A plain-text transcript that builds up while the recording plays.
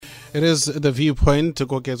It is The Viewpoint,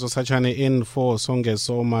 Kokezo Sachane in for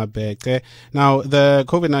Songezo Mabeke. Now, the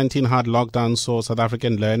COVID-19 hard lockdown saw South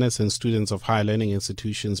African learners and students of higher learning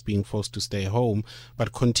institutions being forced to stay home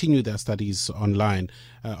but continue their studies online.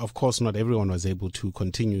 Of course, not everyone was able to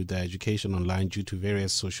continue their education online due to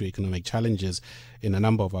various socioeconomic challenges in a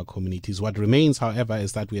number of our communities. What remains, however,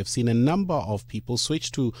 is that we have seen a number of people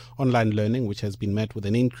switch to online learning, which has been met with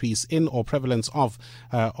an increase in or prevalence of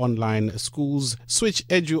online schools. Switch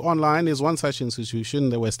Edu Online is one such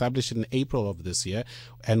institution. They were established in April of this year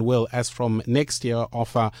and will, as from next year,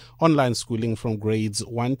 offer online schooling from grades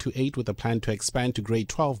 1 to 8 with a plan to expand to grade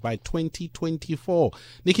 12 by 2024.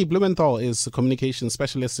 Nicky Blumenthal is a communication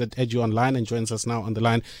specialist at Edu Online and joins us now on the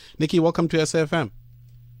line. Nicky, welcome to SFM.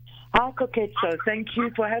 Hi, Koketso. Thank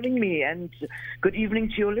you for having me, and good evening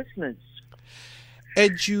to your listeners.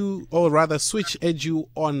 Switch Edu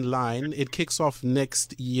Online. It kicks off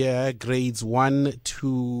next year, grades 1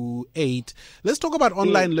 to 8. Let's talk about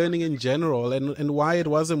online learning in general and why it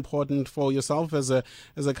was important for yourself as a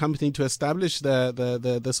company to establish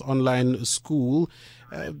this online school.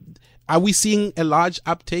 Are we seeing a large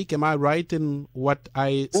uptake? Am I right in what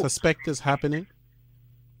I suspect is happening?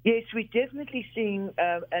 Yes, we're definitely seeing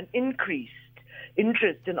an increased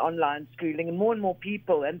interest in online schooling and more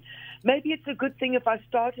people. And maybe it's a good thing if I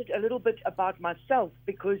started a little bit about myself,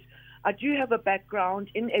 because I do have a background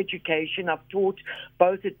in education. I've taught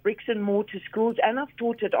both at bricks and mortar schools and I've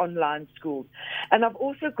taught at online schools. And I've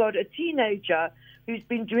also got a teenager who's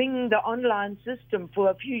been doing the online system for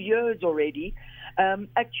a few years already. And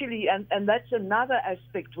that's another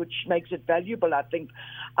aspect which makes it valuable, I think.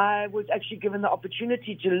 I was actually given the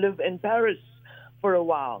opportunity to live in Paris for a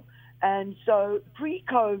while. And so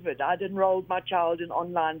pre-COVID, I'd enrolled my child in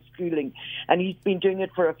online schooling, and he's been doing it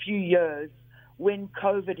for a few years when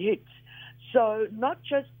COVID hit. So not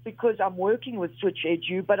just because I'm working with Switch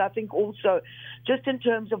Edu, but I think also just in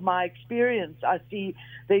terms of my experience, I see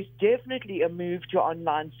there's definitely a move to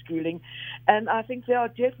online schooling, and I think there are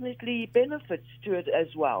definitely benefits to it as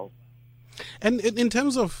well. And in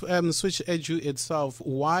terms of Switch Edu itself,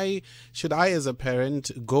 why should I as a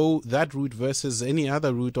parent go that route versus any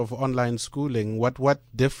other route of online schooling? What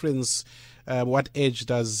difference, what edge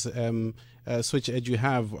does Switch Edu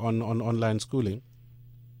have on online schooling?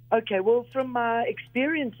 Okay, well, from my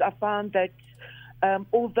experience, I found that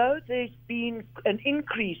although there's been an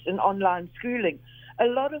increase in online schooling, a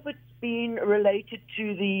lot of it's been related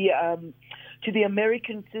to the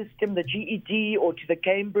American system, the GED, or to the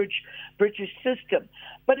Cambridge British system.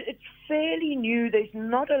 But it's fairly new. There's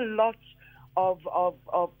not a lot of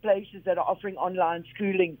places that are offering online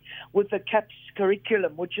schooling with the CAPS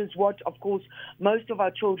curriculum, which is what, of course, most of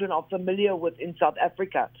our children are familiar with in South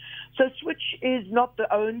Africa. So Switch is not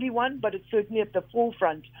the only one, but it's certainly at the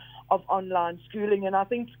forefront of online schooling. And I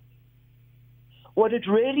think what it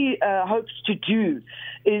really hopes to do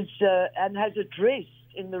is, and has addressed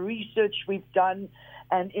in the research we've done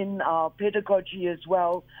and in our pedagogy as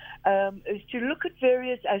well, is to look at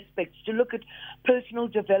various aspects, to look at personal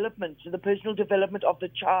development, so the personal development of the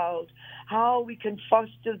child, how we can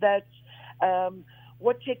foster that,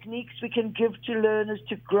 what techniques we can give to learners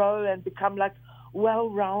to grow and become like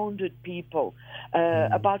well-rounded people,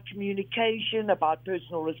 about communication, about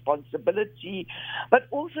personal responsibility, but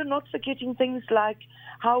also not forgetting things like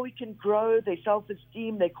how we can grow their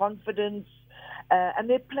self-esteem, their confidence, and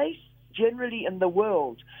their place generally in the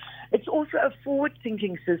world. It's also a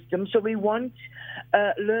forward-thinking system, so we want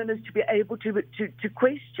learners to be able to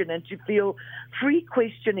question and to feel free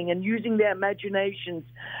questioning and using their imaginations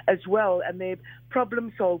as well and their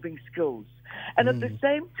problem-solving skills. And at the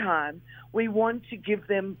same time, we want to give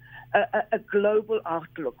them a global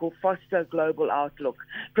outlook, or foster a global outlook,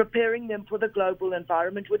 preparing them for the global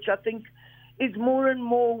environment, which I think is more and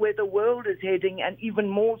more where the world is heading, and even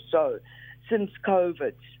more so since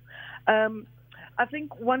COVID. I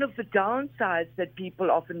think one of the downsides that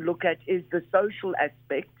people often look at is the social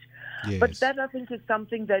aspect. Yes. But that, I think, is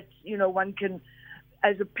something that, one can,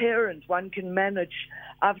 as a parent, one can manage.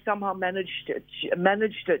 I've somehow managed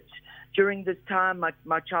it during this time.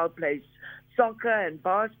 My child plays soccer and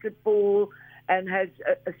basketball and has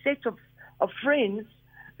a set of friends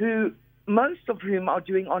who, most of whom are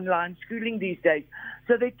doing online schooling these days.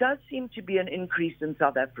 So there does seem to be an increase in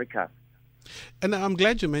South Africa. And I'm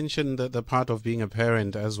glad you mentioned the part of being a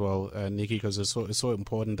parent as well, Nicky, because it's so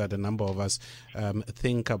important that a number of us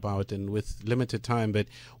think about, and with limited time. But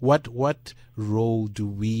what role do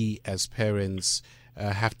we as parents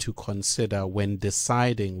have to consider when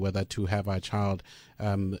deciding whether to have our child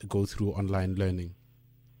go through online learning?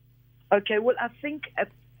 Okay, well, I think,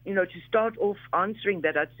 to start off answering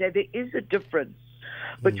that, I'd say there is a difference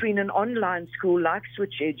between an online school like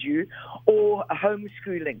Switch Edu or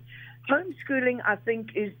homeschooling. Homeschooling, I think,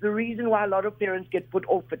 is the reason why a lot of parents get put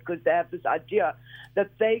off it, because they have this idea that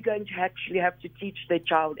they're going to actually have to teach their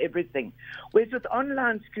child everything. Whereas with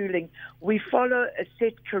online schooling, we follow a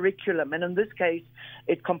set curriculum, and in this case,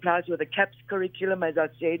 it complies with the CAPS curriculum, as I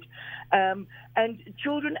said, and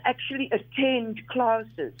children actually attend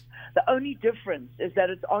classes. The only difference is that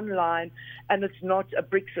it's online and it's not a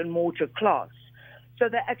bricks and mortar class. So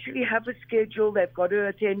they actually have a schedule. They've got to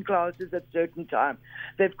attend classes at certain time.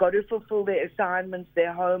 They've got to fulfill their assignments,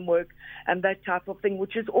 their homework, and that type of thing,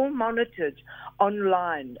 which is all monitored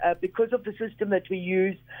online. Because of the system that we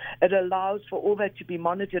use, it allows for all that to be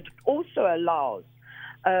monitored. It also allows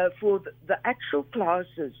for the actual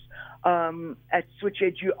classes at Switch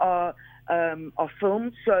Edu are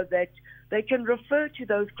filmed so that they can refer to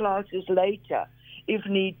those classes later if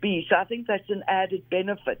need be. So I think that's an added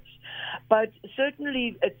benefit. But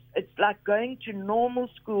certainly it's like going to normal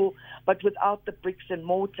school but without the bricks and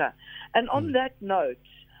mortar. And on that note,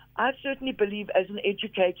 I certainly believe as an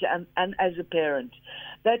educator and as a parent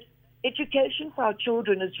that education for our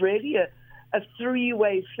children is really a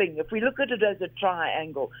three-way thing. If we look at it as a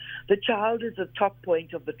triangle, the child is the top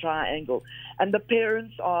point of the triangle, and the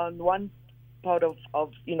parents are on one part of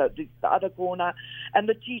the other corner, and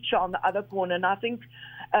the teacher on the other corner. And I think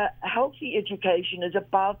healthy education is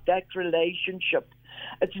about that relationship.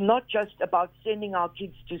 It's not just about sending our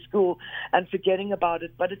kids to school and forgetting about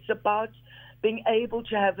it, but it's about being able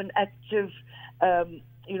to have an active,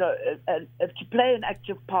 to play an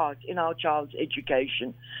active part in our child's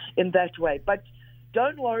education in that way. But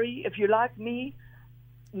don't worry, if you're like me,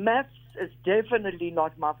 maths is definitely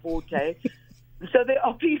not my forte. So there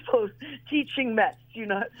are people teaching maths,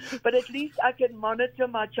 but at least I can monitor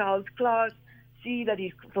my child's class, see that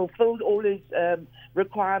he's fulfilled all his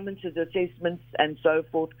requirements, his assessments, and so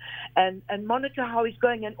forth, and monitor how he's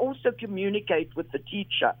going, and also communicate with the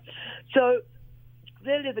teacher. So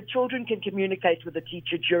really the children can communicate with the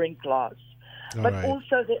teacher during class. But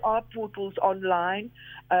also there are portals online.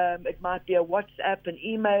 It might be a WhatsApp, an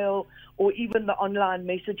email, or even the online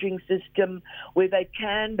messaging system where they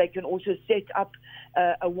can also set up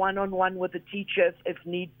a one-on-one with the teacher if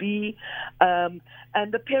need be. And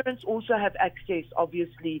the parents also have access,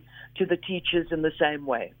 obviously, to the teachers in the same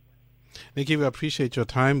way. Nicky, we appreciate your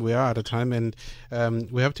time. We are out of time, and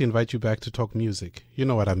we have to invite you back to talk music. You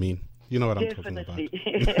know what I mean. You know what Definitely.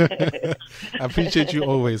 I'm talking about. I appreciate you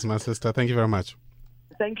always, my sister. Thank you very much.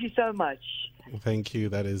 Thank you so much. Thank you.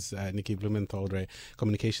 That is Nicky Blumenthal,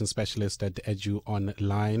 communication specialist at Edu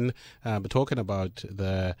Online. But talking about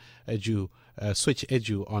the Switch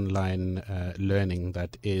Edu Online learning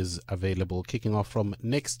that is available, kicking off from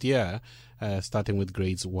next year, starting with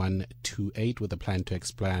grades 1 to 8, with a plan to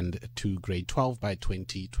expand to grade 12 by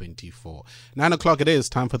 2024. 9 o'clock it is.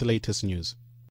 Time for the latest news.